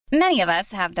Many of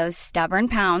us have those stubborn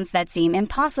pounds that seem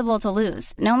impossible to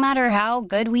lose, no matter how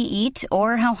good we eat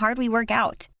or how hard we work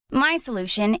out. My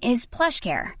solution is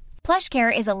PlushCare.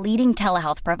 PlushCare is a leading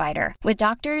telehealth provider with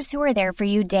doctors who are there for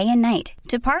you day and night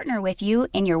to partner with you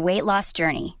in your weight loss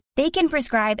journey. They can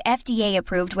prescribe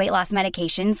FDA-approved weight loss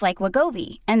medications like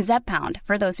Wegovy and Zepbound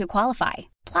for those who qualify.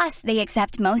 Plus, they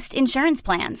accept most insurance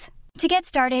plans. To get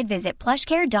started, visit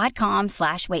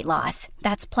plushcare.com/weightloss.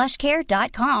 That's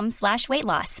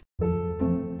plushcare.com/weightloss.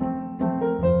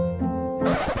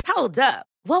 Hold up.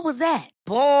 What was that?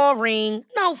 Boring.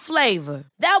 No flavor.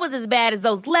 That was as bad as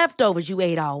those leftovers you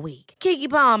ate all week. Keke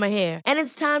Palmer here. And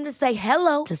it's time to say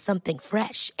hello to something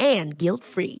fresh and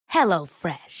guilt-free. Hello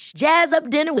Fresh. Jazz up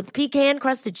dinner with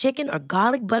pecan-crusted chicken or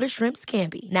garlic butter shrimp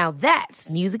scampi. Now that's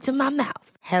music to my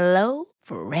mouth. Hello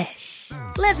Fresh.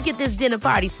 Let's get this dinner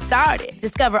party started.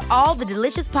 Discover all the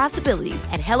delicious possibilities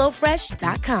at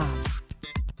hellofresh.com.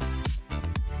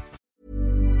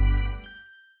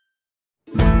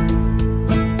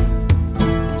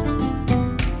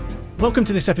 Welcome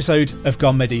to this episode of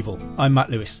Gone Medieval. I'm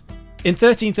Matt Lewis. In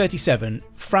 1337,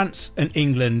 France and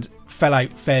England fell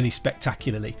out fairly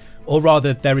spectacularly, or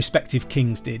rather their respective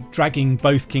kings did, dragging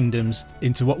both kingdoms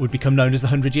into what would become known as the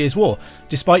 100 Years' War,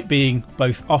 despite being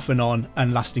both off and on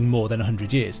and lasting more than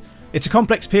 100 years. It's a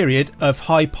complex period of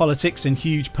high politics and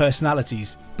huge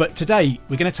personalities, but today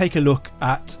we're going to take a look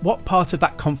at what part of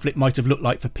that conflict might have looked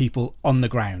like for people on the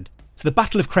ground. So the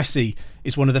Battle of Crécy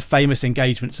is one of the famous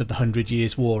engagements of the 100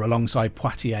 Years' War alongside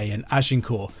Poitiers and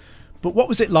Agincourt. But what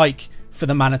was it like for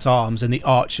the man-at-arms and the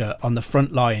archer on the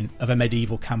front line of a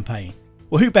medieval campaign?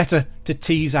 Well, who better to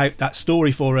tease out that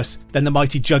story for us than the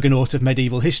mighty juggernaut of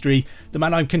medieval history, the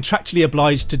man I'm contractually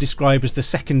obliged to describe as the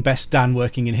second best Dan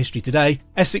working in history today.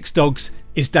 Essex Dogs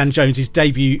is Dan Jones's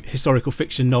debut historical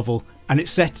fiction novel, and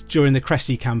it's set during the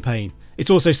Crécy campaign.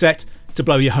 It's also set to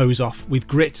blow your hose off with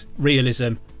grit,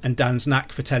 realism, and Dan's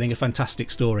knack for telling a fantastic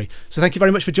story. So thank you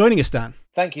very much for joining us, Dan.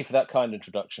 Thank you for that kind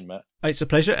introduction, Matt. It's a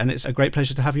pleasure, and it's a great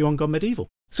pleasure to have you on Gone Medieval.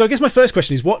 So I guess my first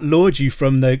question is, what lured you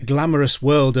from the glamorous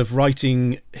world of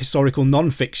writing historical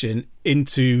non-fiction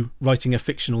into writing a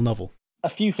fictional novel? A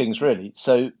few things, really.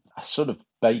 So I sort of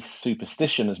base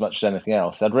superstition as much as anything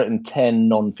else. I'd written 10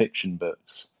 non-fiction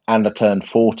books, and I turned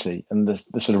 40, and the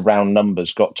sort of round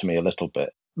numbers got to me a little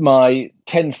bit. My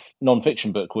 10th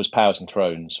non-fiction book was Powers and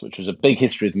Thrones, which was a big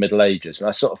history of the Middle Ages. And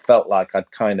I sort of felt like I'd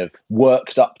kind of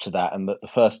worked up to that, and that the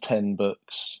first 10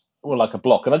 books were like a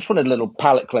block. And I just wanted a little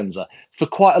palate cleanser. For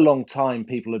quite a long time,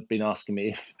 people had been asking me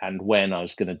if and when I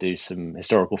was going to do some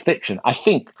historical fiction. I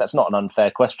think that's not an unfair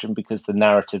question, because the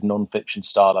narrative non-fiction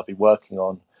style I've been working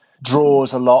on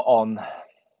draws a lot on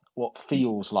what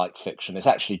feels like fiction. It's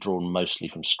actually drawn mostly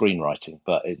from screenwriting,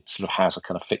 but it sort of has a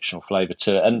kind of fictional flavour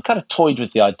to it, and kind of toyed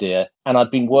with the idea. And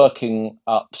I'd been working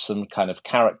up some kind of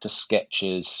character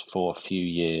sketches for a few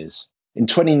years. In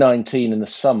 2019, in the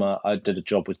summer, I did a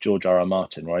job with George R.R.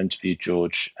 Martin, where I interviewed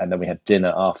George, and then we had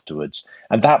dinner afterwards.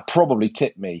 And that probably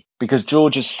tipped me, because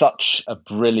George is such a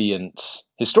brilliant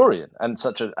historian and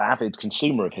such an avid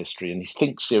consumer of history, and he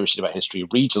thinks seriously about history,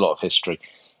 reads a lot of history.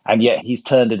 And yet he's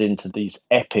turned it into these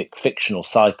epic fictional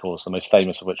cycles, the most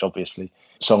famous of which, obviously,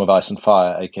 Song of Ice and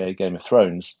Fire, aka Game of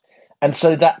Thrones. And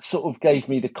so that sort of gave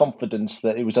me the confidence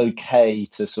that it was okay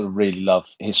to sort of really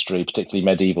love history, particularly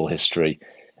medieval history,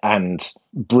 and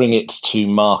bring it to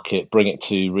market, bring it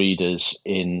to readers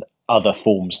in other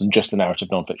forms than just the narrative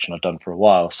nonfiction I've done for a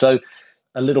while. So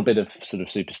a little bit of sort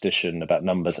of superstition about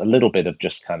numbers, a little bit of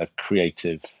just kind of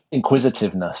creative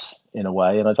inquisitiveness in a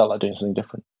way, and I felt like doing something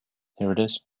different. Here it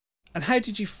is. And how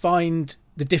did you find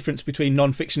the difference between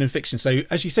non-fiction and fiction? So,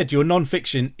 as you said, your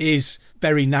non-fiction is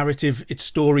very narrative, it's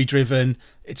story-driven,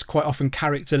 it's quite often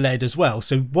character-led as well.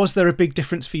 So was there a big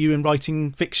difference for you in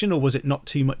writing fiction, or was it not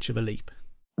too much of a leap?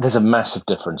 There's a massive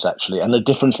difference, actually, and a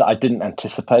difference that I didn't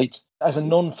anticipate. As a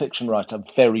non-fiction writer, I'm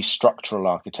very structural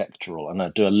architectural, and I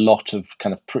do a lot of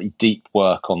kind of pretty deep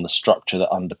work on the structure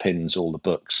that underpins all the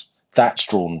books. That's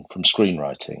drawn from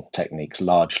screenwriting techniques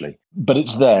largely. But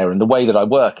it's there, and the way that I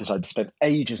work is I'd spent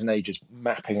ages and ages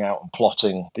mapping out and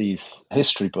plotting these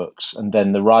history books, and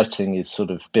then the writing is sort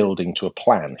of building to a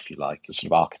plan, if you like, a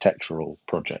sort of architectural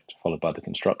project followed by the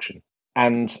construction.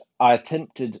 And I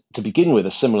attempted to begin with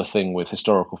a similar thing with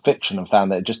historical fiction and found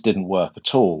that it just didn't work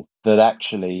at all. That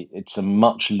actually it's a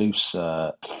much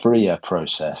looser, freer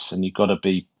process, and you've got to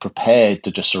be prepared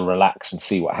to just sort of relax and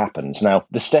see what happens. Now,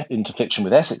 the step into fiction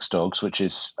with Essex Dogs, which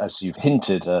is, as you've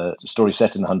hinted, a story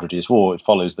set in the 100 Years' War, it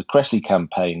follows the Crécy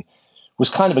campaign, was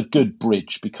kind of a good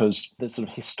bridge, because the sort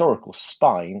of historical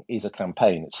spine is a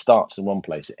campaign. It starts in one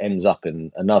place, it ends up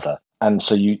in another. And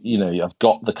so I've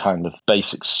got the kind of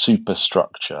basic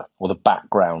superstructure or the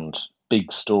background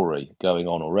big story going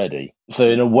on already. So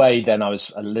in a way, then I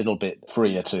was a little bit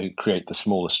freer to create the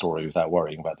smaller story without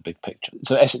worrying about the big picture.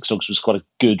 So Essex Dogs was quite a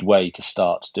good way to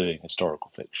start doing historical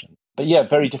fiction. But yeah,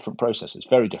 very different processes,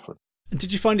 very different. And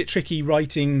did you find it tricky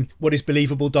writing what is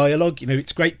believable dialogue?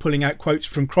 It's great pulling out quotes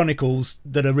from chronicles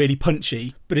that are really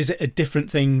punchy, but is it a different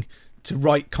thing to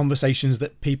write conversations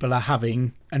that people are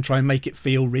having and try and make it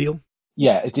feel real?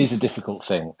 Yeah, it is a difficult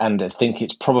thing. And I think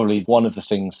it's probably one of the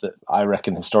things that I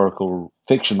reckon historical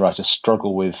fiction writers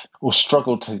struggle with, or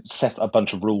struggle to set a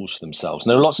bunch of rules for themselves.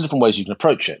 And there are lots of different ways you can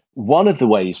approach it. One of the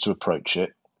ways to approach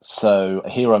it, so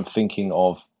here I'm thinking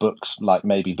of books like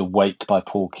maybe The Wake by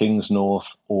Paul Kingsnorth,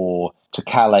 or To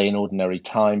Calais in Ordinary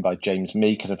Time by James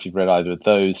Meek. I don't know if you've read either of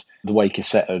those. The Wake is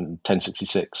set in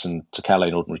 1066 and To Calais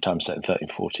in Ordinary Time is set in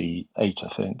 1348, I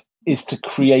think. Is to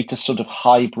create a sort of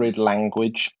hybrid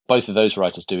language. Both of those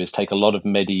writers do is take a lot of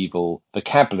medieval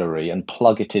vocabulary and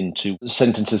plug it into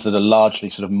sentences that are largely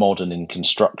sort of modern in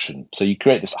construction. So you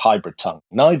create this hybrid tongue.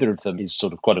 Neither of them is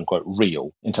sort of quote unquote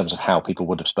real in terms of how people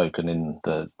would have spoken in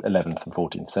the 11th and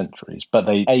 14th centuries, but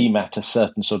they aim at a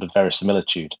certain sort of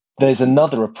verisimilitude. There's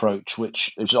another approach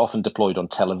which is often deployed on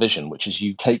television, which is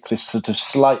you take this sort of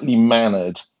slightly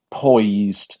mannered,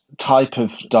 poised type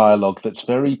of dialogue that's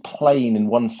very plain in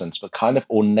one sense, but kind of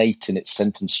ornate in its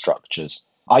sentence structures.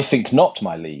 I think not,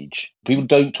 my liege. People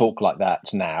don't talk like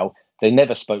that now. They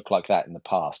never spoke like that in the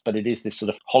past, but it is this sort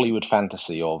of Hollywood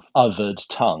fantasy of othered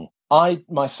tongue. I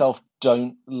myself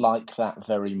don't like that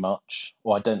very much,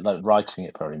 or I don't like writing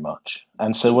it very much.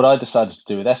 And so what I decided to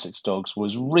do with Essex Dogs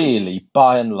was really,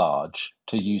 by and large,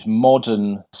 to use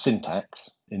modern syntax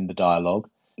in the dialogue,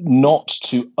 not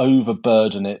to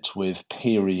overburden it with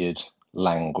period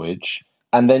language,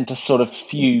 and then to sort of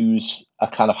fuse a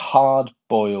kind of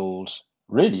hard-boiled,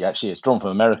 really, actually, it's drawn from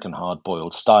American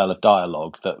hard-boiled style of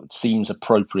dialogue that seems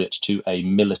appropriate to a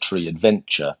military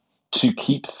adventure, to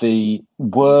keep the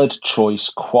word choice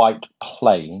quite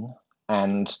plain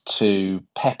and to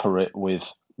pepper it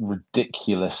with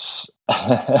ridiculous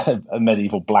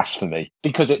medieval blasphemy,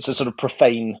 because it's a sort of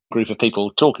profane group of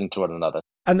people talking to one another.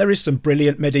 And there is some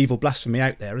brilliant medieval blasphemy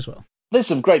out there as well. There's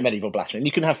some great medieval blasphemy.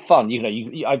 You can have fun.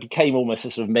 I became almost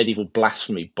a sort of medieval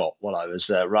blasphemy bot while I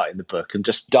was writing the book, and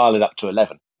just dial it up to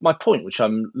 11. My point, which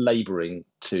I'm labouring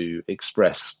to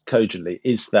express cogently,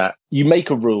 is that you make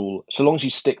a rule, so long as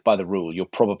you stick by the rule, you're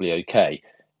probably okay.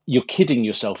 You're kidding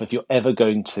yourself if you're ever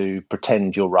going to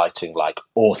pretend you're writing like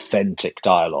authentic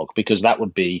dialogue, because that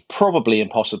would be probably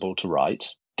impossible to write,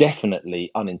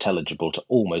 definitely unintelligible to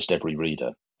almost every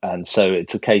reader. And so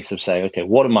it's a case of saying, okay,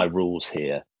 what are my rules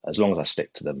here? As long as I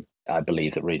stick to them, I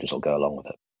believe that readers will go along with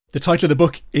it. The title of the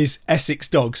book is Essex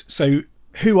Dogs. So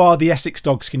who are the Essex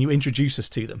Dogs? Can you introduce us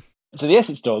to them? So the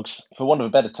Essex Dogs, for want of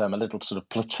a better term, a little sort of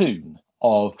platoon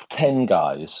of 10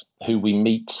 guys who we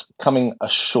meet coming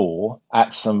ashore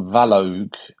at St.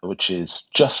 Valogue, which is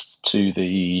just to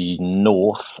the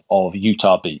north of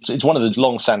Utah Beach. It's one of those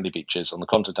long sandy beaches on the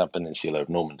Continental Peninsula of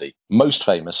Normandy, most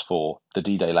famous for the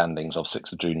D-Day landings of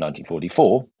 6th of June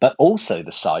 1944, but also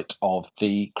the site of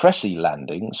the Cressy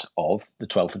landings of the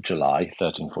 12th of July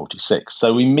 1346.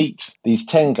 So we meet these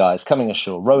 10 guys coming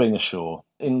ashore, rowing ashore,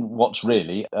 in what's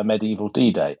really a medieval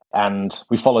D-Day, and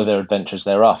we follow their adventures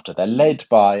thereafter. They're led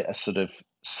by a sort of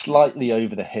slightly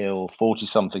over-the-hill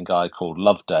 40-something guy called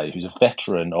Loveday, who's a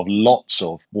veteran of lots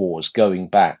of wars going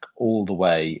back all the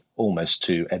way almost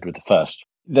to Edward I.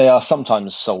 They are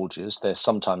sometimes soldiers, they're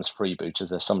sometimes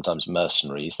freebooters, they're sometimes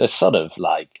mercenaries. They're sort of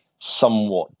like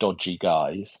somewhat dodgy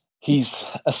guys. He's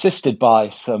assisted by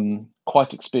some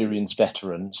quite experienced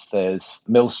veterans. There's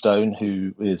Millstone,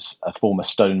 who is a former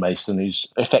stonemason who's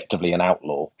effectively an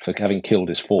outlaw for having killed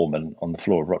his foreman on the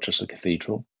floor of Rochester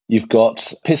Cathedral. You've got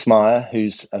Pismeyer,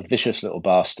 who's a vicious little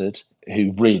bastard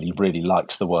who really, really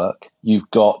likes the work.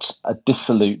 You've got a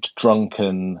dissolute,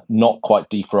 drunken, not quite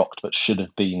defrocked, but should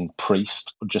have been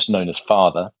priest, just known as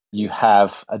Father. You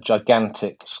have a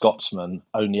gigantic Scotsman,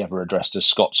 only ever addressed as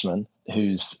Scotsman,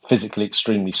 who's physically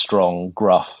extremely strong,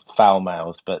 gruff,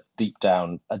 foul-mouthed, but deep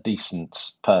down a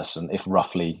decent person, if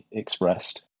roughly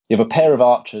expressed. You have a pair of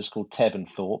archers called Tebb and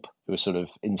Thorpe, who are sort of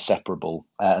inseparable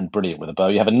and brilliant with a bow.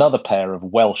 You have another pair of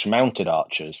Welsh mounted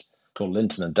archers called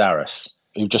Linton and Darras,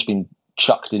 who've just been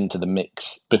chucked into the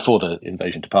mix before the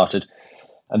invasion departed.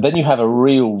 And then you have a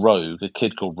real rogue, a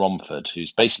kid called Romford,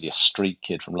 who's basically a street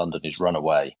kid from London who's run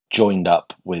away, joined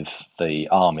up with the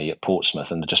army at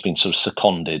Portsmouth and had just been sort of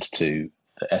seconded to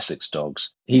the Essex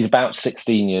Dogs. He's about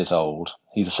 16 years old.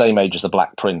 He's the same age as the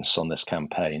Black Prince on this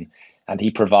campaign. And he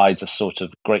provides a sort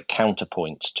of great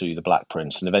counterpoint to the Black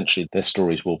Prince, and eventually their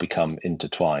stories will become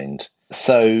intertwined.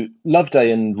 So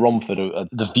Loveday and Romford are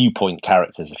the viewpoint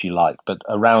characters, if you like, but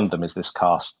around them is this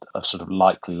cast of sort of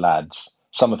likely lads,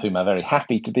 some of whom are very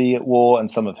happy to be at war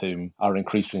and some of whom are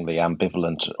increasingly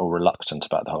ambivalent or reluctant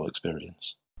about the whole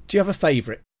experience. Do you have a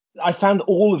favourite? I found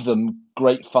all of them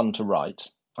great fun to write.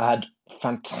 I had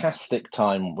fantastic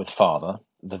time with Father,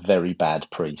 the very bad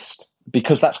priest,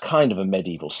 because that's kind of a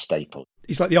medieval staple.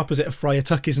 He's like the opposite of Friar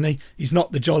Tuck, isn't he? He's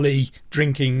not the jolly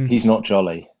drinking... He's not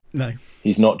jolly. No.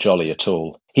 He's not jolly at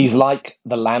all. He's like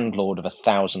the landlord of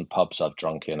 1,000 pubs I've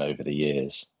drunk in over the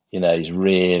years. You know, he's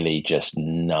really just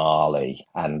gnarly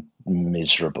and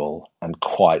miserable and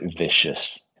quite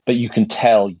vicious. But you can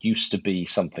tell used to be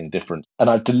something different. And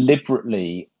I've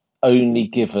deliberately only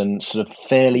given sort of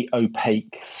fairly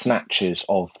opaque snatches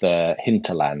of their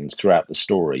hinterlands throughout the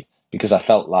story, because I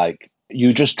felt like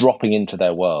you're just dropping into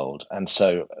their world. And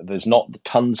so there's not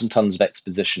tons and tons of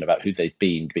exposition about who they've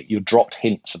been, but you've dropped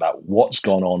hints about what's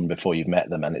gone on before you've met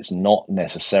them. And it's not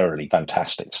necessarily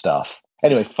fantastic stuff.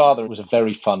 Anyway, Father was a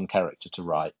very fun character to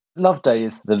write. Loveday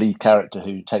is the lead character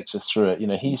who takes us through it. You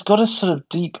know, he's got a sort of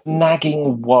deep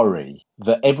nagging worry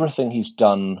that everything he's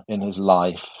done in his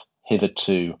life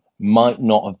hitherto might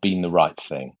not have been the right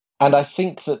thing. And I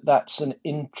think that that's an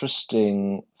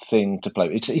interesting thing to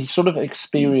play. He's sort of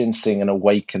experiencing an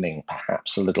awakening,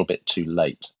 perhaps a little bit too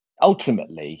late.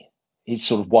 Ultimately, he's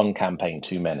sort of one campaign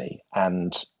too many,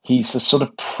 and he's a sort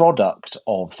of product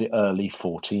of the early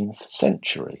 14th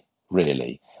century,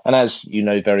 really. And as you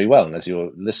know very well, and as your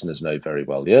listeners know very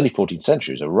well, the early 14th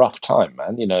century is a rough time,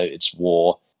 man. You know, it's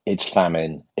war, it's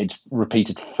famine, it's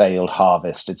repeated failed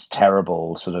harvest, it's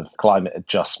terrible sort of climate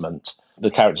adjustment. The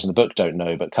characters in the book don't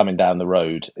know, but coming down the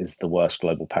road is the worst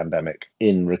global pandemic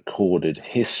in recorded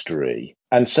history.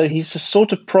 And so he's a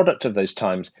sort of product of those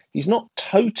times. He's not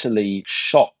totally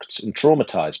shocked and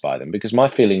traumatized by them, because my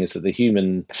feeling is that the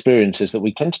human experience is that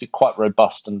we tend to be quite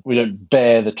robust and we don't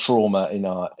bear the trauma in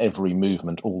our every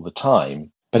movement all the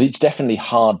time. But it's definitely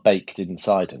hard-baked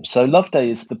inside him. So Loveday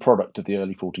is the product of the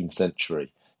early 14th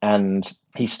century. And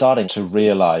he's starting to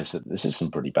realise that this is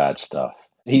some pretty bad stuff.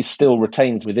 He still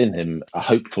retains within him a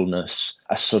hopefulness,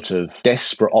 a sort of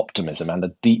desperate optimism and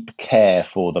a deep care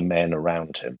for the men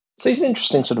around him. So he's an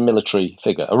interesting sort of military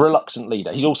figure, a reluctant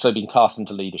leader. He's also been cast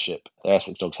into leadership. The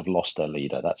Essex Dogs have lost their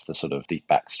leader. That's the sort of deep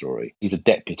backstory. He's a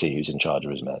deputy who's in charge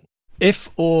of his men. If,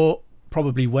 or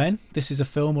probably when, this is a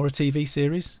film or a TV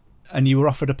series, and you were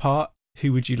offered a part,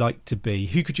 who would you like to be?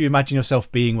 Who could you imagine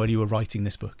yourself being when you were writing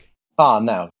this book?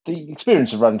 Now, the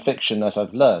experience of writing fiction, as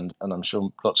I've learned, and I'm sure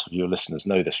lots of your listeners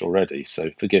know this already, so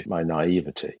forgive my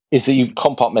naivety, is that you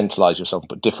compartmentalise yourself and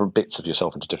put different bits of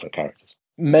yourself into different characters.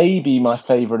 Maybe my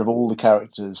favourite of all the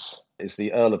characters is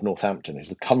the Earl of Northampton, who's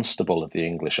the constable of the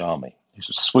English army, who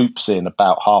swoops in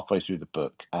about halfway through the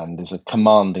book and is a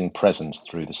commanding presence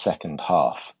through the second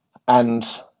half. And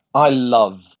I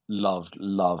love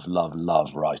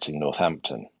writing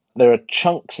Northampton. There are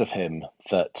chunks of him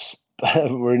that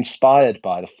were inspired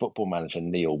by the football manager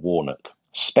Neil Warnock,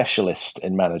 specialist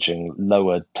in managing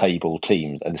lower table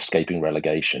teams and escaping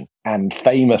relegation, and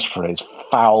famous for his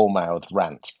foul-mouthed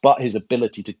rants, but his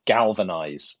ability to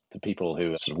galvanise the people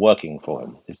who are sort of working for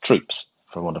him, his troops,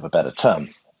 for want of a better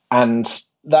term. And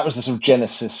that was the sort of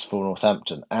genesis for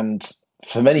Northampton. And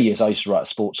for many years, I used to write a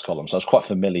sports column, so I was quite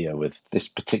familiar with this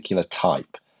particular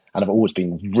type, and I've always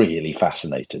been really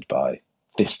fascinated by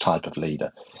this type of leader.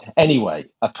 Anyway,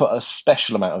 I put a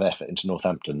special amount of effort into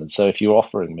Northampton, and so if you're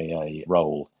offering me a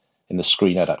role in the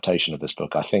screen adaptation of this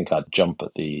book, I think I'd jump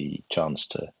at the chance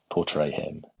to portray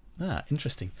him.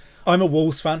 Interesting. I'm a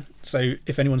Wolves fan, so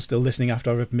if anyone's still listening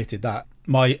after I've admitted that,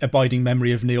 my abiding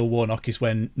memory of Neil Warnock is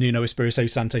when Nuno Espirito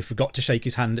Santo forgot to shake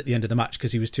his hand at the end of the match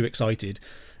because he was too excited,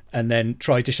 and then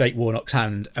tried to shake Warnock's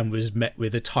hand and was met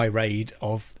with a tirade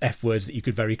of F words that you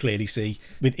could very clearly see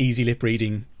with easy lip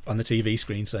reading on the TV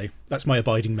screen. So that's my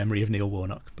abiding memory of Neil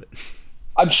Warnock. But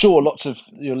I'm sure lots of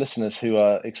your listeners who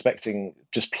are expecting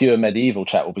just pure medieval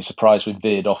chat will be surprised we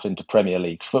veered off into Premier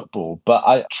League football. But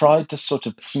I tried to sort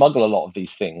of smuggle a lot of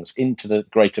these things into the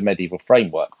greater medieval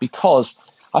framework, because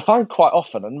I find quite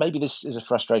often, and maybe this is a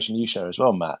frustration you share as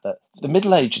well, Matt, that the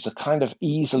Middle Ages are kind of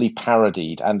easily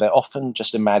parodied, and they're often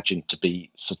just imagined to be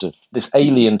sort of this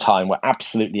alien time where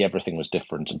absolutely everything was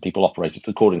different and people operated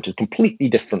according to completely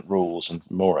different rules and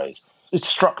mores. It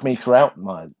struck me throughout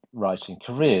my writing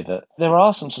career that there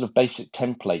are some sort of basic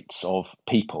templates of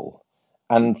people,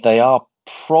 and they are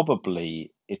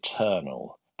probably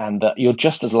eternal. And that you're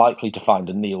just as likely to find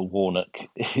a Neil Warnock,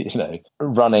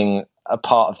 running a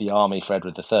part of the army for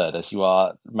Edward III as you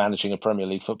are managing a Premier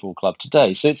League football club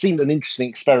today. So it seemed an interesting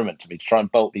experiment to me to try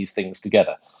and bolt these things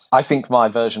together. I think my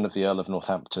version of the Earl of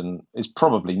Northampton is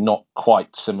probably not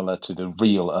quite similar to the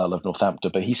real Earl of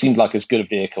Northampton, but he seemed like as good a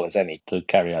vehicle as any to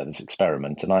carry out this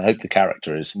experiment. And I hope the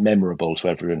character is memorable to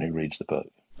everyone who reads the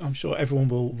book. I'm sure everyone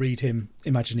will read him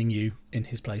imagining you in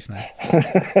his place now.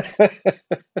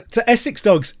 So Essex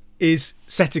Dogs is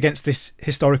set against this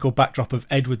historical backdrop of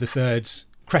Edward III's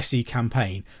Crecy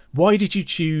campaign. Why did you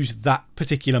choose that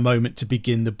particular moment to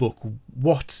begin the book?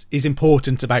 What is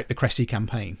important about the Crecy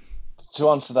campaign? To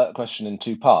answer that question in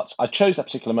two parts, I chose that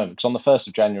particular moment because on the 1st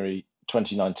of January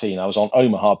 2019, I was on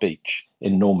Omaha Beach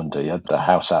in Normandy. I had a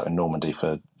house out in Normandy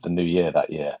for the New Year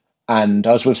that year. And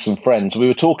I was with some friends. We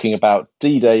were talking about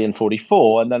D-Day in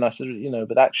 44. And then I said,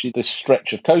 but actually this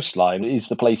stretch of coastline is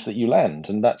the place that you land.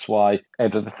 And that's why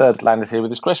Edward III landed here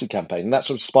with his Crecy campaign. And that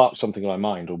sort of sparked something in my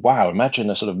mind. Wow, imagine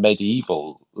a sort of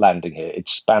medieval landing here.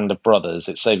 It's Band of Brothers,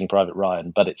 it's Saving Private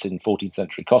Ryan, but it's in 14th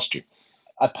century costume.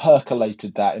 I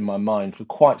percolated that in my mind for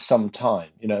quite some time,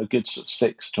 a good sort of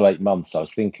 6 to 8 months. I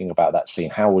was thinking about that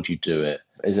scene. How would you do it?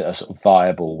 Is it a sort of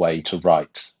viable way to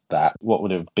write that? What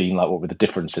would it have been like? What would the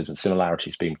differences and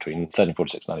similarities be between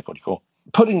 1346 and 1944?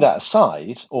 Putting that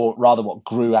aside, or rather what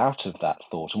grew out of that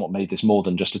thought and what made this more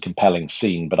than just a compelling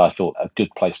scene, but I thought a good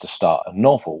place to start a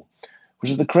novel,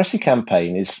 was that the Crecy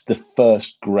campaign is the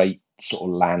first great sort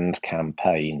of land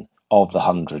campaign of the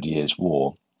 100 Years'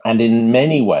 War. And in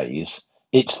many ways,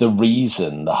 it's the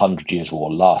reason the 100 Years'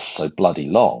 War lasts so bloody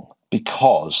long,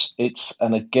 because it's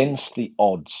an against the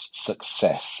odds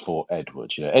success for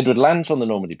Edward. Edward lands on the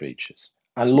Normandy beaches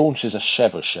and launches a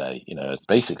chevauchée,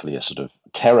 basically a sort of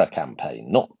terror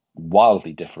campaign, not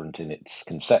wildly different in its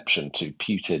conception to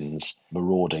Putin's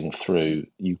marauding through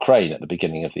Ukraine at the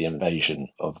beginning of the invasion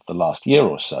of the last year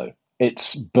or so.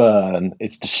 It's burn,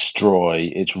 it's destroy,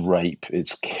 it's rape,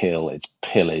 it's kill, it's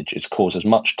pillage, it's cause as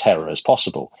much terror as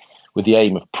possible, with the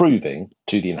aim of proving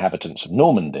to the inhabitants of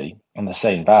Normandy and the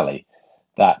Seine Valley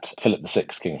that Philip VI,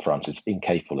 King of France, is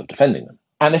incapable of defending them.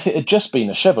 And if it had just been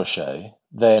a chevauchée,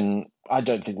 then I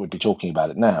don't think we'd be talking about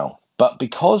it now. But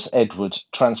because Edward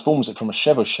transforms it from a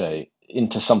chevauchée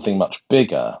into something much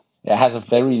bigger, it has a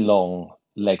very long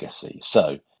legacy.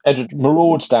 So Edward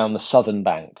marauds down the southern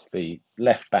bank, the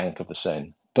left bank of the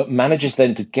Seine, but manages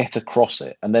then to get across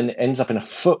it, and then ends up in a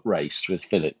foot race with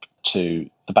Philip to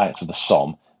the banks of the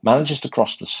Somme, manages to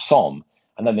cross the Somme,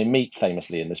 and then they meet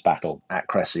famously in this battle at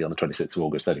Crecy on the 26th of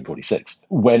August, 1346,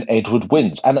 when Edward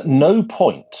wins. And at no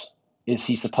point is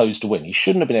he supposed to win. He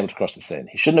shouldn't have been able to cross the Seine.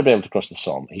 He shouldn't have been able to cross the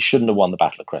Somme. He shouldn't have won the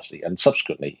Battle of Crecy. And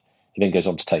subsequently, he then goes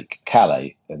on to take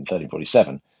Calais in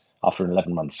 1347 after an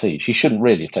 11-month siege. He shouldn't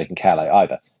really have taken Calais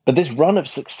either. But this run of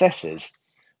successes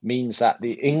means that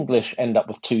the English end up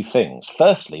with two things.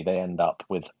 Firstly, they end up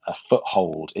with a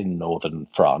foothold in northern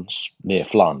France, near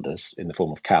Flanders, in the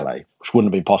form of Calais, which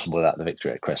wouldn't have been possible without the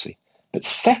victory at Crecy. But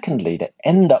secondly, they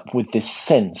end up with this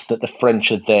sense that the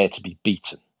French are there to be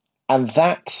beaten. And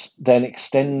that then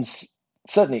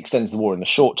certainly extends the war in the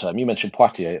short term. You mentioned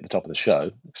Poitiers at the top of the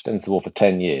show, extends the war for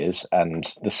 10 years, and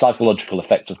the psychological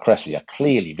effects of Crecy are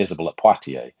clearly visible at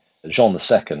Poitiers. Jean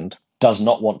II does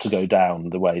not want to go down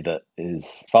the way that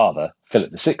his father,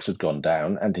 Philip VI, had gone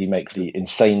down, and he makes the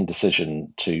insane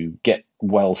decision to get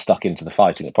well stuck into the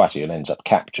fighting at Poitiers and ends up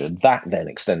captured. That then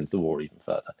extends the war even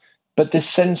further. But this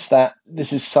sense that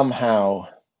this is somehow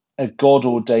a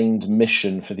God-ordained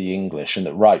mission for the English and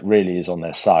that right really is on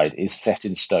their side is set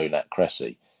in stone at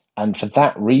Crecy. And for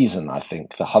that reason, I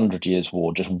think the 100 Years'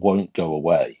 War just won't go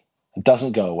away. It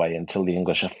doesn't go away until the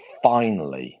English are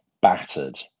finally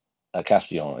battered at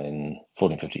Castillon in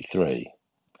 1453.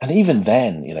 And even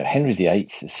then, Henry VIII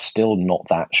is still not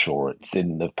that sure it's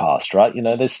in the past, right?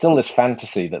 There's still this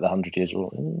fantasy that the 100 Years'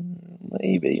 War,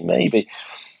 maybe.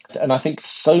 And I think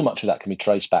so much of that can be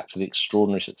traced back to the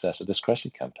extraordinary success of this Crecy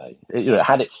campaign.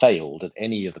 Had it failed at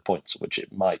any of the points at which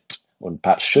it might, or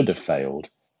perhaps should have failed,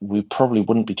 we probably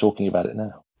wouldn't be talking about it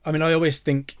now. I mean, I always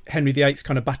think Henry VIII's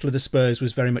kind of Battle of the Spurs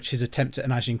was very much his attempt at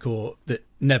an Agincourt that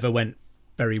never went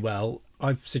very well.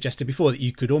 I've suggested before that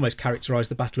you could almost characterise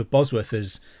the Battle of Bosworth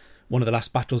as one of the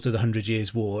last battles of the 100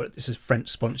 Years' War. This is a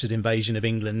French-sponsored invasion of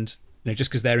England.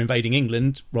 Just because they're invading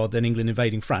England rather than England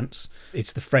invading France.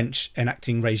 It's the French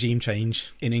enacting regime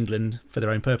change in England for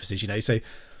their own purposes, So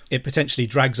it potentially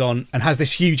drags on and has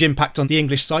this huge impact on the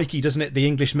English psyche, doesn't it? The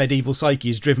English medieval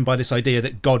psyche is driven by this idea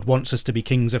that God wants us to be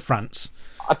kings of France.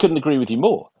 I couldn't agree with you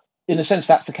more. In a sense,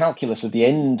 that's the calculus of the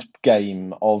end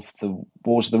game of the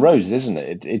Wars of the Roses, isn't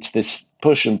it? It's this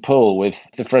push and pull with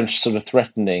the French sort of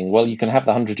threatening, well, you can have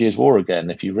the 100 Years' War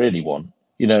again if you really want.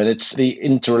 You know, and it's the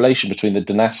interrelation between the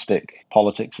dynastic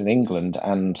politics in England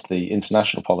and the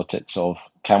international politics of,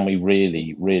 can we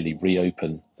really, really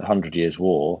reopen the 100 Years'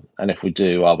 War? And if we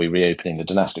do, are we reopening the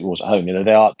dynastic wars at home? You know,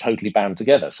 they are totally bound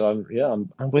together. So,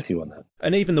 I'm with you on that.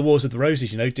 And even the Wars of the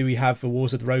Roses, you know, do we have the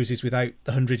Wars of the Roses without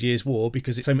the 100 Years' War?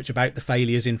 Because it's so much about the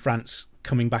failures in France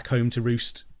coming back home to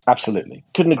roost. Absolutely.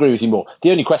 Couldn't agree with you more. The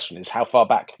only question is, how far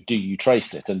back do you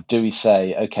trace it? And do we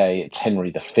say, okay, it's Henry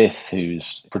V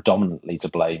who's predominantly to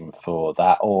blame for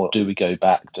that? Or do we go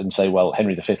back and say, well,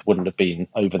 Henry V wouldn't have been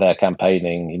over there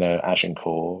campaigning, you know,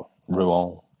 Agincourt,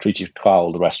 Rouen, Treaty of Trial,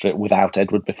 all the rest of it, without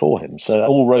Edward before him. So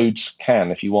all roads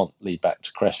can, if you want, lead back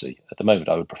to Cressy. At the moment,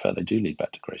 I would prefer they do lead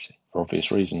back to Cressy for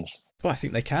obvious reasons. Well, I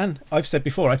think they can. I've said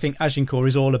before, I think Agincourt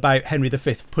is all about Henry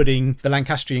V putting the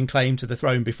Lancastrian claim to the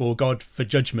throne before God for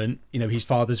judgment. You know, his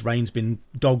father's reign's been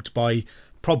dogged by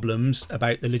problems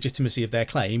about the legitimacy of their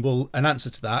claim. Well, an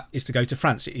answer to that is to go to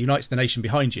France. It unites the nation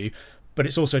behind you. But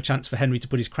it's also a chance for Henry to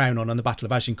put his crown on the Battle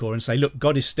of Agincourt and say, look,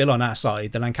 God is still on our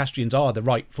side. The Lancastrians are the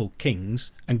rightful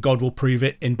kings and God will prove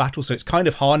it in battle. So it's kind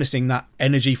of harnessing that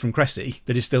energy from Cressy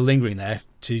that is still lingering there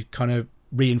to kind of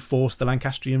reinforce the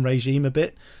Lancastrian regime a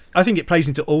bit. I think it plays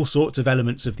into all sorts of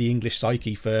elements of the English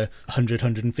psyche for 100,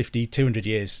 150, 200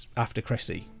 years after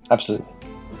Cressy. Absolutely.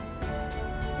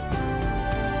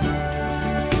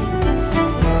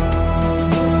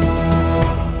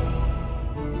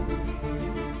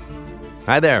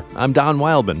 Hi there, I'm Don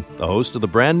Wildman, the host of the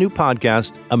brand new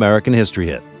podcast, American History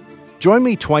Hit. Join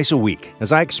me twice a week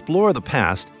as I explore the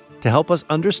past to help us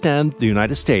understand the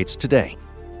United States today.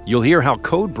 You'll hear how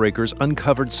code breakers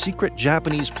uncovered secret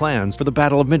Japanese plans for the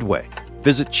Battle of Midway.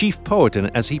 Visit Chief Powhatan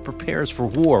as he prepares for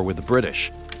war with the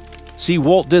British. See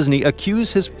Walt Disney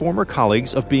accuse his former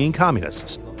colleagues of being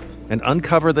communists. And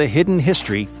uncover the hidden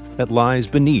history that lies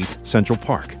beneath Central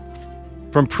Park.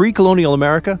 From pre-colonial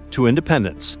America to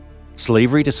independence,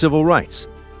 slavery to civil rights,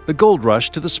 the gold rush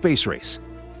to the space race.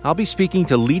 I'll be speaking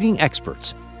to leading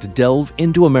experts to delve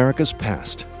into America's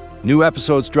past. New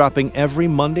episodes dropping every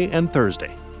Monday and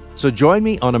Thursday. So join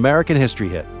me on American History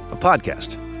Hit, a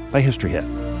podcast by History Hit.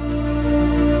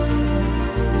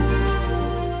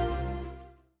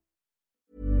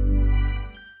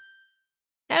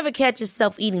 Ever catch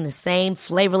yourself eating the same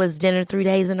flavorless dinner 3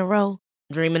 days in a row?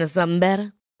 Dreaming of something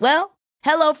better? Well,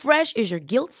 HelloFresh is your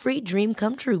guilt-free dream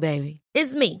come true, baby.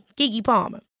 It's me, Keke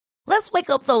Palmer. Let's wake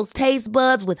up those taste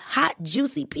buds with hot,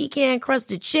 juicy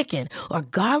pecan-crusted chicken or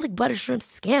garlic butter shrimp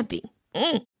scampi.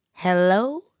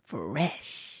 Hello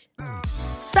Fresh.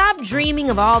 Stop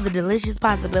dreaming of all the delicious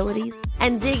possibilities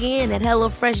and dig in at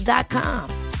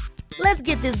HelloFresh.com. Let's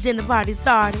get this dinner party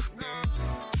started.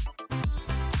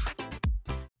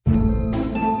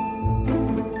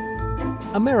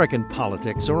 American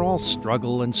politics are all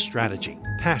struggle and strategy,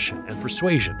 passion and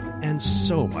persuasion, and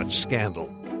so much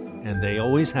scandal. And they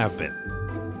always have been.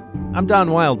 I'm Don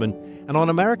Wildman, and on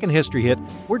American History Hit,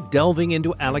 we're delving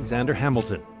into Alexander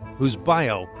Hamilton, whose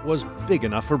bio was big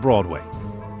enough for Broadway.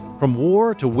 From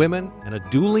war to women and a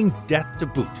dueling death to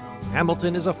boot,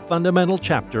 Hamilton is a fundamental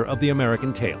chapter of the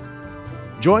American tale.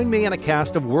 Join me and a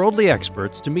cast of worldly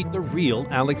experts to meet the real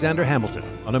Alexander Hamilton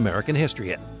on American History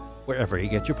Hit, wherever you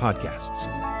get your podcasts.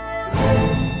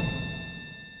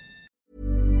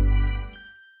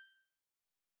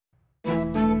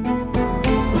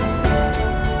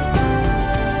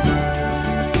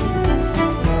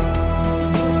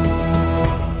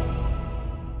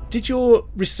 Did your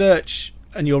research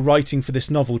and your writing for this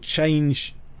novel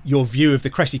change your view of the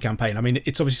Cressy campaign? I mean,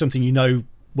 it's obviously something you know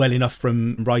well enough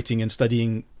from writing and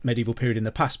studying medieval period in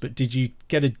the past, but did you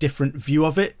get a different view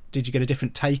of it? Did you get a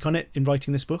different take on it in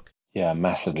writing this book? Yeah,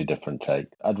 massively different take.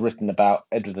 I'd written about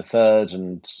Edward III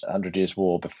and 100 Years'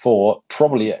 War before,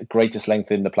 probably at greatest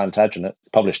length in the Plantagenet,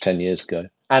 published 10 years ago.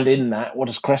 And in that, what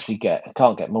does Cressy get? It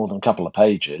can't get more than a couple of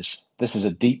pages. This is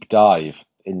a deep dive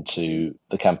into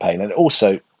the campaign, and it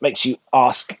also makes you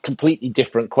ask completely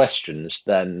different questions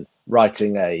than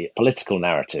writing a political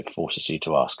narrative forces you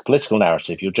to ask. Political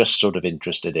narrative, you're just sort of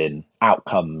interested in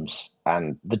outcomes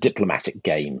and the diplomatic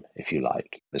game, if you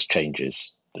like. This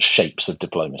changes the shapes of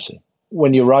diplomacy.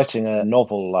 When you're writing a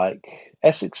novel like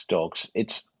Essex Dogs,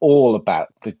 it's all about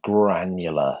the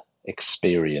granular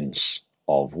experience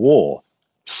of war,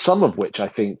 some of which I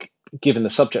think, given the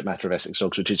subject matter of Essex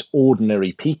Dogs, which is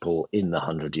ordinary people in the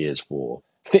 100 Years' War,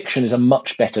 fiction is a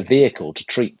much better vehicle to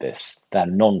treat this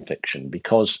than non-fiction,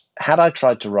 because had I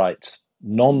tried to write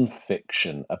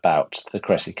non-fiction about the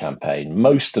Cressy campaign,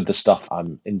 most of the stuff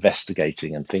I'm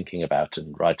investigating and thinking about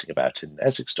and writing about in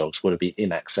Essex Dogs would be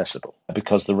inaccessible,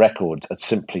 because the record is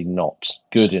simply not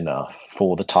good enough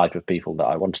for the type of people that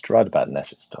I wanted to write about in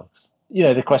Essex Dogs.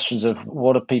 The questions of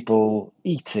what are people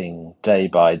eating day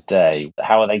by day?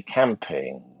 How are they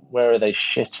camping? Where are they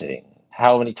shitting?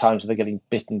 How many times are they getting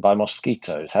bitten by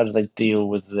mosquitoes? How do they deal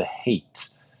with the heat?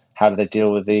 How do they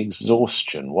deal with the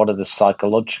exhaustion? What are the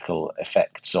psychological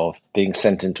effects of being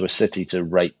sent into a city to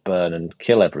rape, burn, and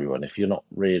kill everyone if you're not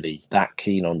really that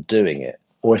keen on doing it?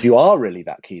 Or if you are really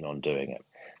that keen on doing it?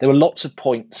 There were lots of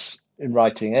points in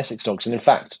writing Essex Dogs. And in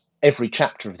fact, every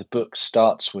chapter of the book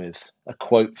starts with a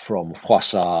quote from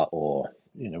Froissart or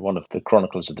one of the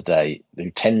chroniclers of the day,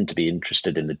 who tend to be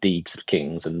interested in the deeds of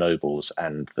kings and nobles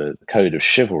and the code of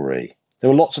chivalry. There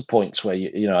were lots of points where,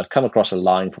 I'd come across a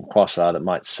line from Froissart that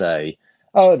might say,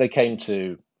 oh, they came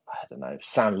to,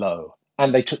 Saint-Lô,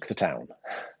 and they took the town,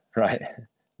 right?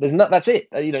 That's it.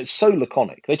 It's so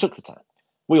laconic. They took the town.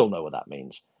 We all know what that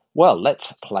means. Well,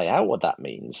 let's play out what that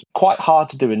means. Quite hard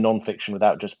to do in non-fiction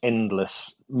without just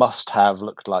endless must-have,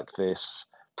 looked like this,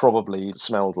 probably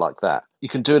smelled like that. You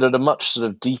can do it at a much sort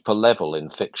of deeper level in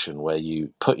fiction, where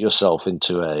you put yourself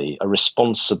into a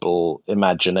responsible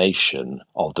imagination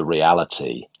of the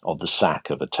reality of the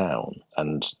sack of a town,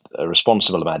 and a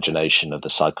responsible imagination of the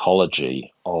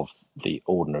psychology of the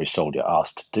ordinary soldier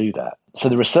asked to do that. So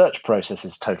the research process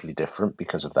is totally different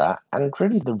because of that, and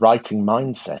really the writing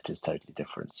mindset is totally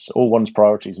different. So all one's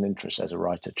priorities and interests as a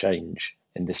writer change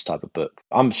in this type of book.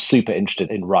 I'm super interested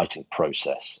in writing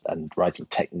process and writing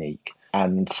technique,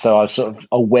 and so I was sort of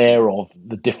aware of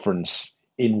the difference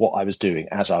in what I was doing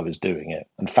as I was doing it,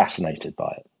 and fascinated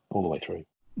by it all the way through.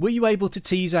 Were you able to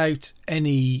tease out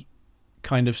any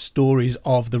kind of stories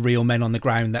of the real men on the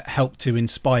ground that helped to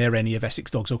inspire any of Essex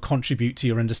Dogs or contribute to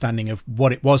your understanding of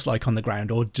what it was like on the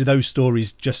ground, or do those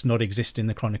stories just not exist in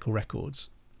the Chronicle records?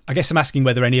 I guess I'm asking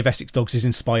whether any of Essex Dogs is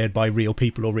inspired by real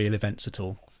people or real events at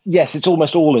all. Yes, it's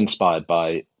almost all inspired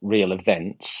by real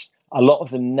events. A lot of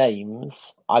the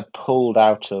names I pulled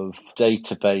out of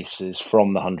databases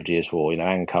from the 100 Years' War.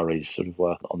 Anne Curry's sort of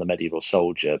work on the medieval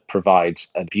soldier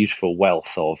provides a beautiful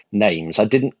wealth of names. I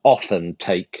didn't often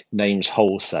take names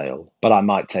wholesale, but I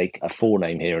might take a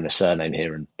forename here and a surname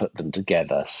here and put them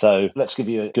together. So let's give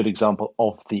you a good example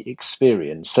of the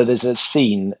experience. So there's a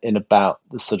scene in about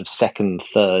the sort of second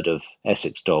third of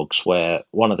Essex Dogs where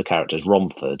one of the characters,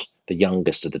 Romford, the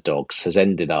youngest of the dogs, has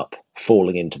ended up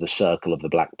falling into the circle of the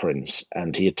Black Prince,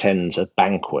 and he attends a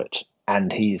banquet,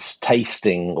 and he's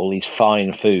tasting all these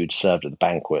fine foods served at the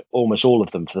banquet, almost all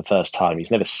of them for the first time.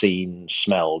 He's never seen,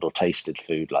 smelled, or tasted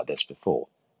food like this before.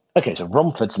 Okay, so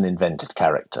Romford's an invented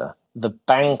character. The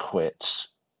banquet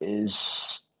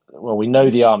is, well, we know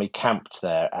the army camped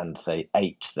there and they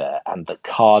ate there, and the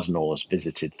cardinals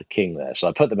visited the king there. So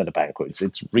I put them in a banquet.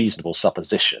 It's reasonable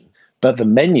supposition. But the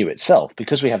menu itself,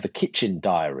 because we have the kitchen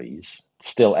diaries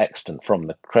still extant from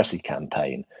the Cressy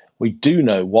campaign, we do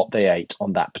know what they ate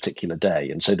on that particular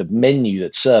day. And so the menu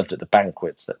that's served at the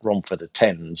banquets that Romford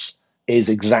attends is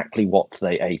exactly what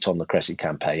they ate on the Cressy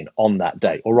campaign on that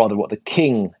day, or rather what the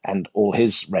king and all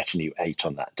his retinue ate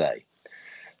on that day.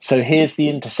 So here's the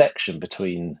intersection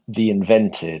between the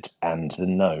invented and the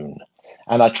known.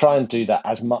 And I try and do that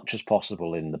as much as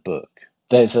possible in the book.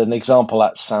 There's an example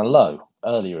at Saint-Lô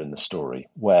earlier in the story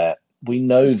where we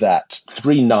know that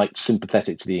 3 knights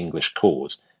sympathetic to the English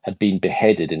cause had been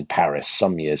beheaded in Paris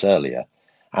some years earlier,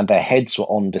 and their heads were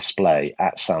on display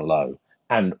at Saint-Lô.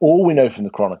 And all we know from the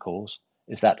chronicles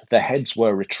is that their heads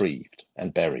were retrieved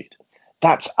and buried.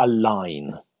 That's a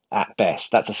line at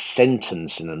best. That's a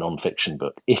sentence in a non-fiction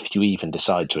book, if you even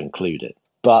decide to include it.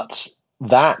 But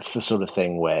that's the sort of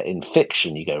thing where in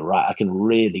fiction you go, right, I can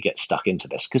really get stuck into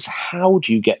this. Because how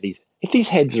do you get these? If these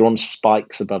heads are on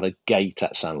spikes above a gate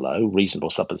at Saint-Lô, reasonable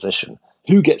supposition,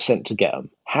 who gets sent to get them?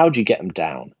 How do you get them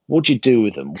down? What do you do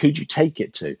with them? Who do you take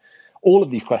it to? All of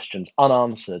these questions,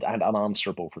 unanswered and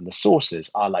unanswerable from the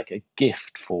sources, are like a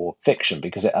gift for fiction,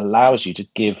 because it allows you to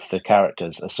give the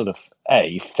characters a sort of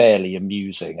a fairly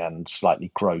amusing and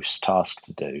slightly gross task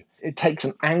to do. It takes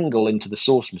an angle into the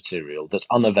source material that's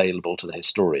unavailable to the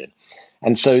historian.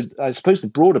 And so I suppose the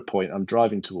broader point I'm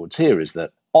driving towards here is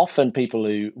that often people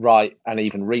who write and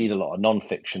even read a lot of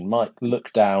non-fiction might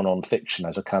look down on fiction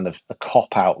as a kind of a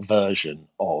cop-out version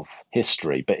of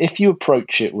history. But if you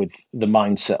approach it with the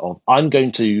mindset of, I'm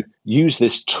going to use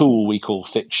this tool we call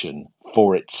fiction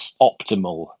for its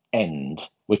optimal end,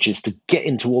 which is to get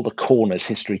into all the corners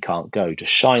history can't go, to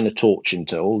shine a torch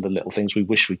into all the little things we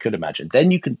wish we could imagine, then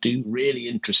you can do really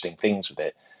interesting things with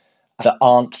it that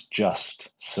aren't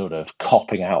just sort of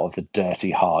copping out of the dirty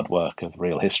hard work of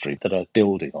real history, that are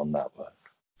building on that work.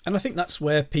 And I think that's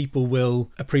where people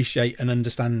will appreciate and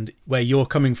understand where you're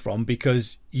coming from,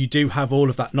 because you do have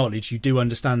all of that knowledge, you do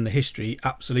understand the history,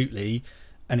 absolutely,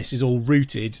 and this is all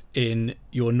rooted in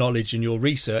your knowledge and your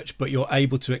research, but you're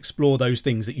able to explore those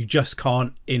things that you just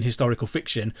can't in historical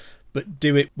fiction, but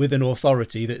do it with an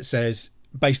authority that says,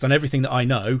 based on everything that I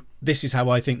know, this is how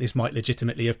I think this might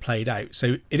legitimately have played out.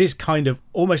 So it is kind of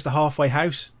almost a halfway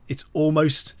house. It's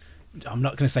almost, I'm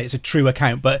not going to say it's a true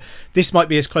account, but this might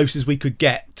be as close as we could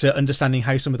get to understanding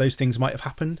how some of those things might have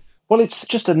happened. Well, it's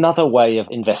just another way of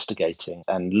investigating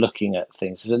and looking at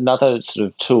things. It's another sort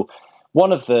of tool.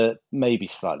 One of the maybe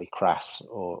slightly crass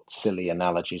or silly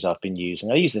analogies I've been using,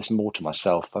 I use this more to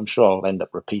myself, I'm sure I'll end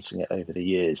up repeating it over the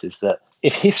years, is that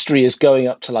if history is going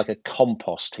up to like a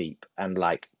compost heap and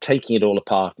like taking it all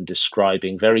apart and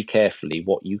describing very carefully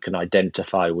what you can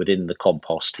identify within the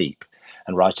compost heap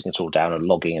and writing it all down and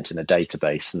logging it in a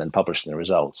database and then publishing the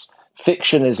results,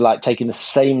 fiction is like taking the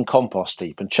same compost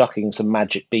heap and chucking some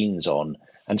magic beans on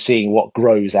and seeing what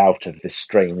grows out of this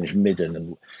strange midden.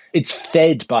 And it's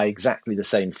fed by exactly the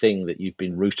same thing that you've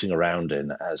been rooting around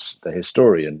in as the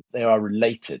historian. They are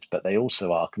related, but they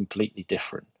also are completely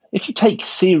different. If you take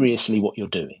seriously what you're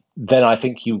doing, then I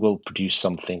think you will produce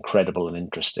something credible and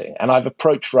interesting. And I've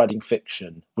approached writing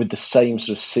fiction with the same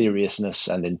sort of seriousness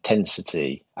and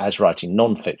intensity as writing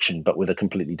non-fiction, but with a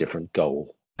completely different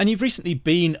goal. And you've recently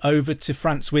been over to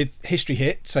France with History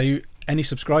Hit, so any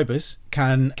subscribers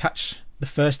can catch the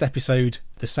first episode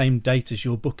the same date as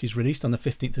your book is released, on the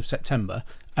 15th of September.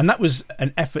 And that was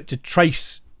an effort to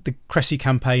trace the Cressy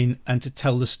campaign and to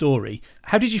tell the story.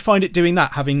 How did you find it doing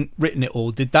that, having written it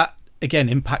all? Did that, again,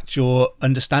 impact your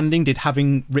understanding? Did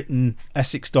having written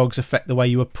Essex Dogs affect the way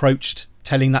you approached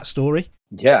telling that story?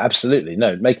 Yeah, absolutely.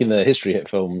 No, making the History Hit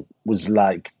film was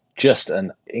like just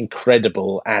an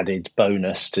incredible added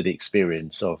bonus to the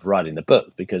experience of writing the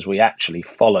book, because we actually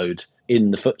followed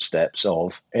in the footsteps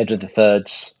of Edward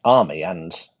III's army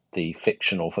and the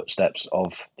fictional footsteps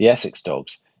of the Essex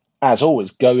Dogs. As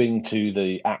always, going to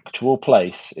the actual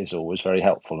place is always very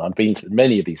helpful. I've been to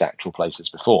many of these actual places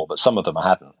before, but some of them I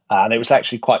hadn't. And it was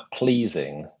actually quite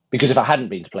pleasing, because if I hadn't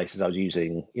been to places, I was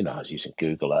using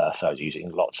Google Earth, I was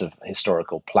using lots of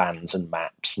historical plans and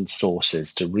maps and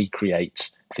sources to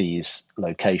recreate these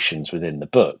locations within the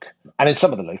book. And in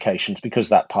some of the locations, because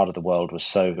that part of the world was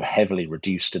so heavily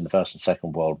reduced in the First and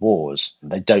Second World Wars,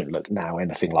 they don't look now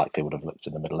anything like they would have looked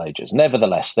in the Middle Ages.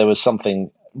 Nevertheless, there was something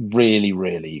really,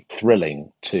 really thrilling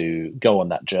to go on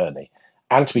that journey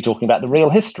and to be talking about the real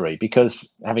history,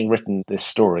 because having written this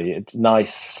story, it's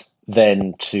nice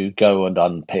then to go and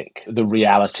unpick the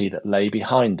reality that lay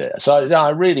behind it. So I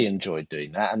really enjoyed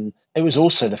doing that. And it was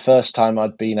also the first time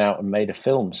I'd been out and made a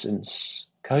film since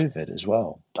COVID as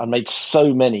well. I made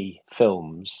so many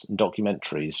films and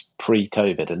documentaries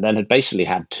pre-COVID, and then had basically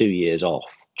had 2 years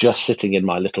off, just sitting in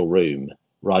my little room,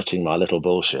 writing my little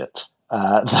bullshit.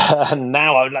 And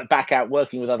now I'm like back out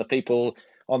working with other people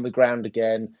on the ground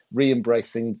again,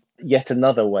 re-embracing yet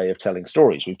another way of telling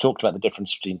stories. We've talked about the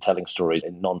difference between telling stories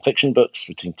in non-fiction books,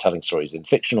 between telling stories in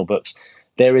fictional books.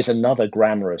 There is another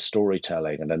grammar of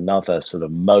storytelling and another sort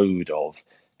of mode of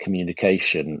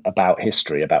communication about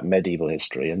history, about medieval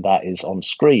history, and that is on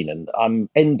screen. And I'm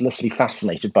endlessly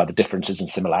fascinated by the differences and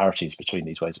similarities between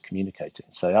these ways of communicating.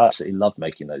 So I absolutely love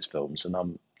making those films, and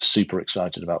I'm super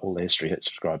excited about all the History Hit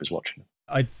subscribers watching them.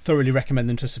 I thoroughly recommend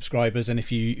them to subscribers, and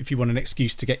if you want an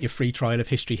excuse to get your free trial of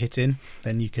History Hit in,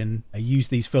 then you can use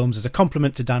these films as a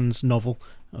complement to Dan's novel,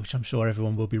 which I'm sure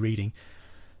everyone will be reading.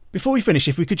 Before we finish,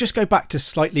 if we could just go back to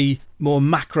slightly more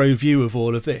macro view of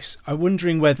all of this, I'm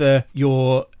wondering whether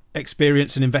your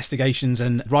experience and investigations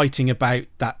and writing about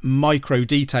that micro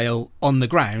detail on the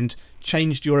ground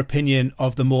changed your opinion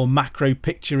of the more macro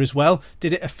picture as well.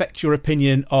 Did it affect your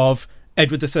opinion of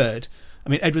Edward III? I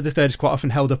mean, Edward III is quite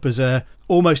often held up as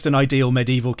almost an ideal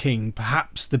medieval king,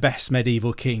 perhaps the best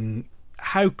medieval king.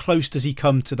 How close does he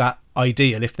come to that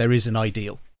ideal, if there is an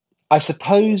ideal? I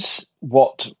suppose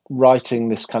what writing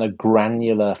this kind of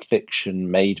granular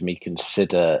fiction made me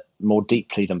consider more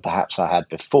deeply than perhaps I had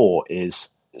before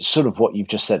is sort of what you've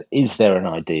just said. Is there an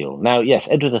ideal? Now, yes,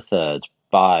 Edward III,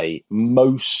 by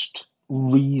most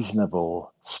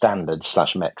reasonable standards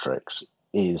 / metrics,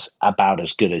 is about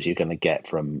as good as you're going to get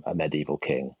from a medieval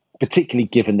king, particularly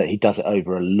given that he does it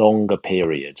over a longer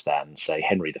period than, say,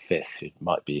 Henry V, who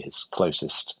might be his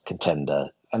closest contender.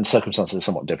 And circumstances are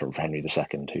somewhat different for Henry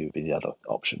II, who would be the other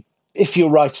option. If you're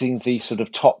writing the sort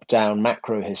of top-down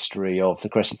macro history of the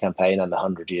Cressy Campaign and the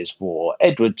 100 Years' War,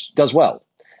 Edward does well.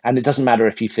 And it doesn't matter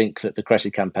if you think that the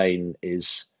Cressy Campaign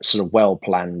is sort of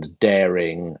well-planned,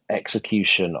 daring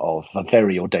execution of a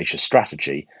very audacious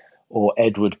strategy, or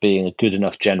Edward being a good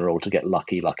enough general to get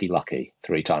lucky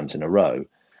 3 times in a row.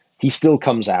 he still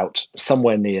comes out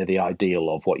somewhere near the ideal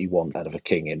of what you want out of a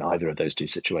king in either of those two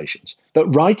situations.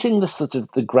 But writing the sort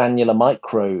of the granular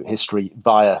micro history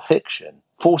via fiction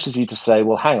forces you to say,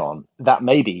 well, hang on, that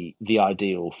may be the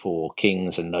ideal for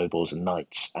kings and nobles and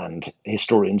knights and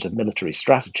historians of military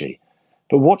strategy.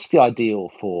 But what's the ideal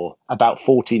for about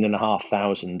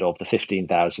 14,500 of the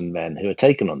 15,000 men who are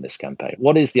taken on this campaign?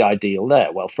 What is the ideal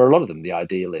there? Well, for a lot of them, the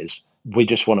ideal is we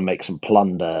just want to make some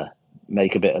plunder,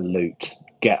 make a bit of loot,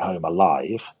 get home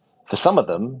alive. For some of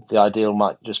them, the ideal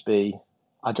might just be,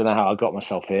 I don't know how I got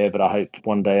myself here, but I hope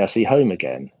one day I see home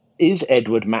again. Is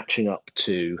Edward matching up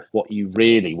to what you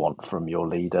really want from your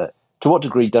leader? To what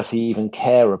degree does he even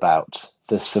care about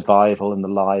the survival and the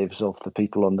lives of the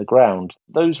people on the ground?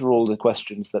 Those were all the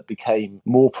questions that became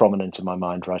more prominent in my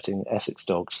mind writing Essex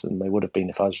Dogs than they would have been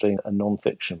if I was doing a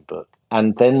non-fiction book.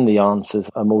 And then the answers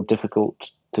are more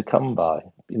difficult to come by.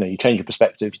 You know, you change your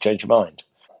perspective, you change your mind.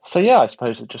 So yeah, I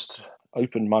suppose it just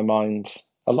opened my mind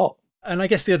a lot. And I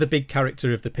guess the other big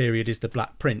character of the period is the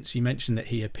Black Prince. You mentioned that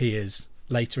he appears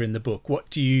later in the book. What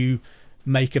do you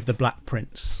make of the Black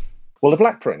Prince? Well, the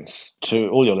Black Prince, to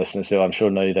all your listeners who I'm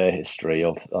sure know their history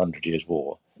of the 100 Years'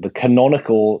 War, the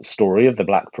canonical story of the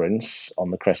Black Prince on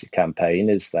the Crecy campaign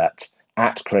is that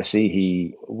at Crecy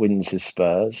he wins his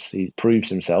spurs. He proves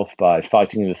himself by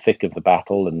fighting in the thick of the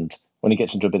battle, and when he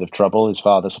gets into a bit of trouble, his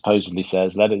father supposedly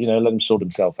says, let him sort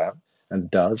himself out, and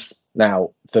does.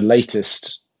 Now, the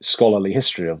latest scholarly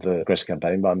history of the Crecy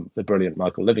campaign by the brilliant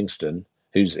Michael Livingston,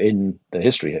 who's in the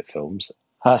history hit films,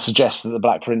 suggests that the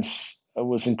Black Prince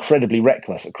was incredibly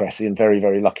reckless at Crecy and very,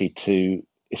 very lucky to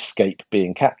escape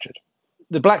being captured.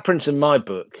 The Black Prince in my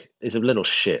book is a little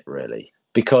shit, really,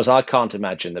 because I can't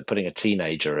imagine that putting a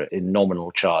teenager in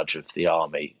nominal charge of the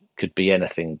army could be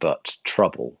anything but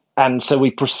trouble. And so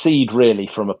we proceed really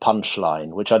from a punchline,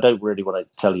 which I don't really want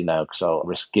to tell you now because I'll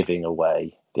risk giving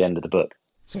away the end of the book.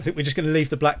 So I think we're just going to leave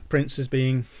the Black Prince as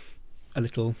being a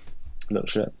little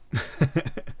shit.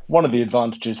 One of the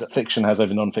advantages that fiction has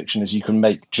over non-fiction is you can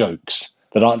make jokes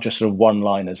that aren't just sort of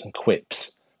one-liners and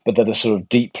quips, but that are sort of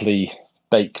deeply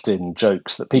baked in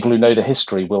jokes that people who know the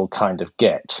history will kind of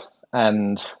get.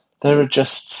 And there are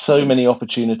just so many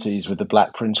opportunities with the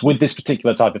Black Prince, with this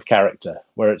particular type of character,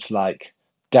 where it's like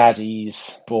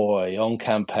daddy's boy on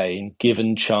campaign,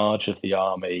 given charge of the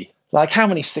army. Like, how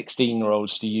many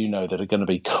 16-year-olds do you know that are going to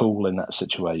be cool in that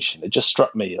situation? It just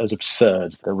struck me as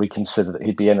absurd that we consider that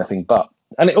he'd be anything but.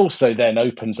 And it also then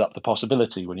opens up the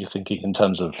possibility, when you're thinking in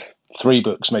terms of 3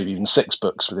 books, maybe even 6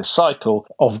 books for this cycle,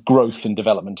 of growth and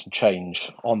development and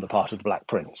change on the part of the Black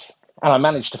Prince. And I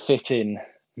managed to fit in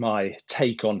my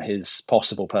take on his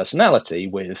possible personality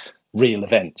with real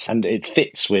events. And it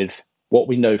fits with what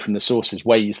we know from the sources,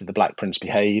 ways that the Black Prince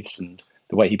behaves, and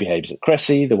the way he behaves at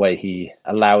Crecy, the way he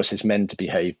allows his men to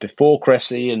behave before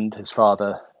Crecy, and his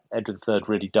father, Edward III,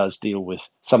 really does deal with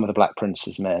some of the Black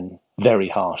Prince's men very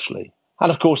harshly. And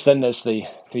of course, then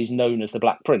he's known as the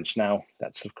Black Prince. Now,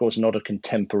 that's of course not a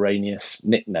contemporaneous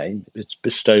nickname. It's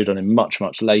bestowed on him much,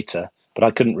 much later. But I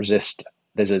couldn't resist.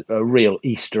 There's a real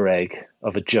Easter egg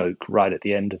of a joke right at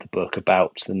the end of the book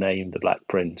about the name, the Black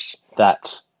Prince,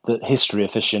 that the history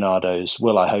aficionados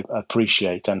will, I hope,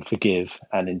 appreciate and forgive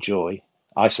and enjoy.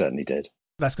 I certainly did.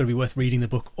 That's going to be worth reading the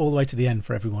book all the way to the end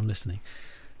for everyone listening.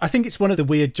 I think it's one of the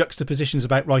weird juxtapositions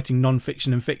about writing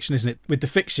non-fiction and fiction, isn't it? With the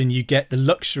fiction, you get the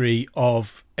luxury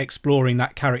of exploring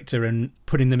that character and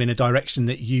putting them in a direction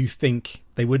that you think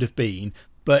they would have been.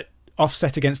 But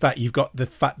offset against that, you've got the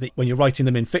fact that when you're writing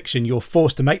them in fiction, you're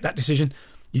forced to make that decision.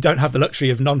 You don't have the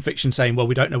luxury of non-fiction saying, well,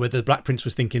 we don't know whether the Black Prince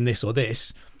was thinking this or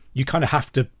this. You kind of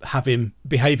have to have him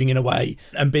behaving in a way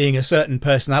and being a certain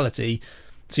personality.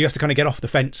 So you have to kind of get off the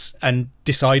fence and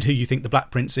decide who you think the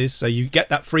Black Prince is. So you get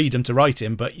that freedom to write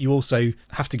him, but you also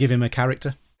have to give him a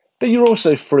character. But you're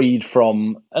also freed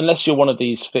from, unless you're one of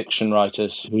these fiction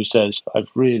writers who says, I've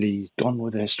really gone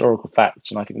with the historical facts,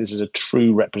 and I think this is a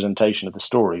true representation of the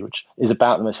story, which is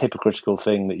about the most hypocritical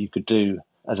thing that you could do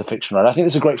as a fiction writer. I think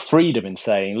there's a great freedom in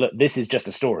saying, look, this is just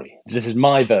a story. This is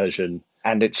my version,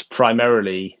 and it's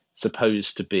primarily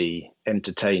supposed to be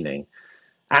entertaining.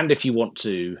 And if you want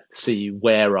to see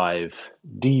where I've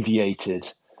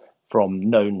deviated from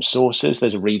known sources,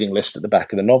 there's a reading list at the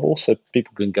back of the novel, so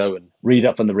people can go and read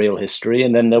up on the real history,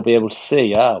 and then they'll be able to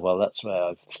see, well, that's where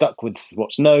I've stuck with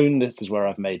what's known, this is where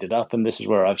I've made it up, and this is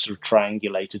where I've sort of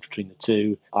triangulated between the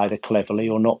two, either cleverly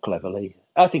or not cleverly.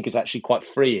 I think it's actually quite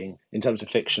freeing in terms of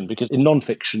fiction, because in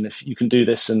non-fiction, if you can do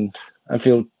this and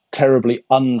feel terribly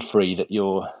unfree that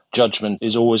your judgment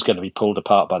is always going to be pulled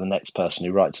apart by the next person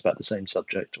who writes about the same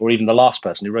subject, or even the last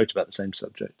person who wrote about the same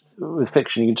subject. With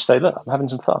fiction, you can just say, look, I'm having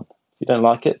some fun. If you don't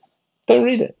like it, don't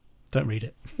read it. Don't read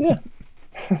it. Yeah.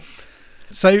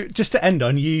 So just to end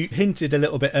on, you hinted a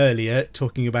little bit earlier,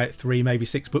 talking about 3, maybe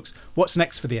 6 books. What's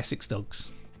next for the Essex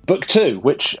Dogs? Book 2,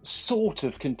 which sort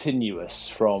of continuous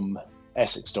from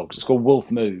Essex Dogs. It's called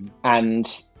Wolf Moon,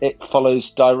 and it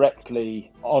follows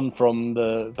directly on from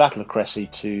the Battle of Crecy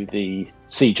to the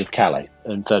Siege of Calais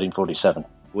in 1347,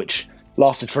 which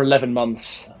lasted for 11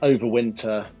 months over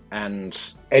winter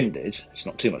and ended, it's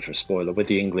not too much of a spoiler, with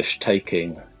the English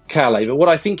taking Calais. But what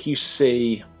I think you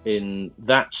see in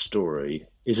that story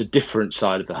is a different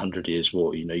side of the 100 Years'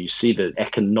 War. You know, you see the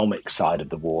economic side of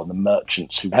the war and the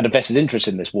merchants who had a vested interest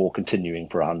in this war continuing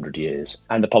for 100 years,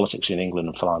 and the politics in England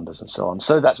and Flanders and so on.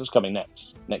 So that's what's coming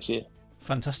next year.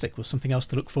 Fantastic. Well, something else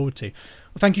to look forward to.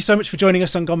 Well, thank you so much for joining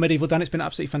us on Gone Medieval, Dan. It's been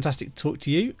absolutely fantastic to talk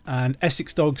to you. And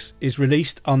Essex Dogs is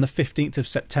released on the 15th of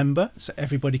September, so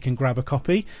everybody can grab a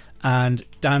copy. And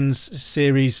Dan's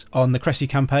series on the Crecy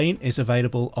campaign is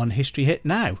available on History Hit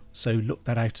now, so look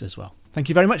that out as well. Thank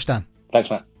you very much, Dan. Thanks,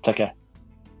 Matt. Take care.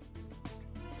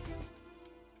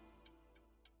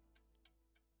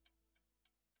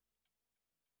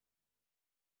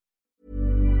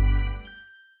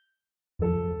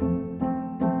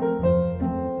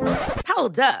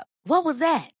 Hold up. What was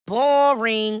that?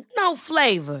 Boring. No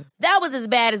flavor. That was as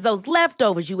bad as those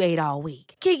leftovers you ate all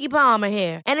week. Keke Palmer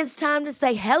here, and it's time to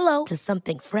say hello to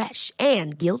something fresh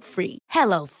and guilt-free.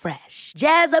 Hello Fresh.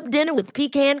 Jazz up dinner with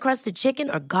pecan-crusted chicken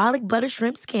or garlic butter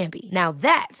shrimp scampi. Now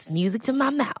that's music to my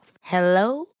mouth.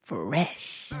 Hello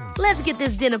Fresh. Let's get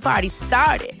this dinner party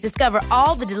started. Discover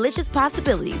all the delicious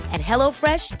possibilities at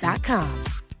hellofresh.com.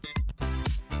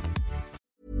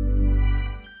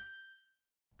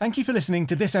 Thank you for listening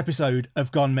to this episode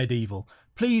of Gone Medieval.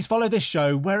 Please follow this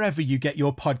show wherever you get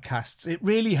your podcasts. It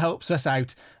really helps us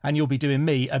out, and you'll be doing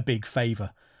me a big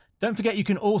favour. Don't forget you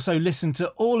can also listen to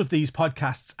all of these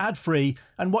podcasts ad-free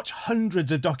and watch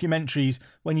hundreds of documentaries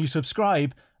when you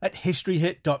subscribe at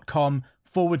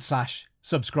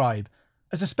historyhit.com/subscribe.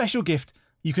 As a special gift,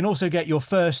 you can also get your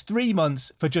first 3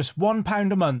 months for just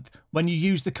 £1 a month when you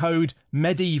use the code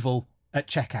MEDIEVAL at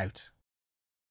checkout.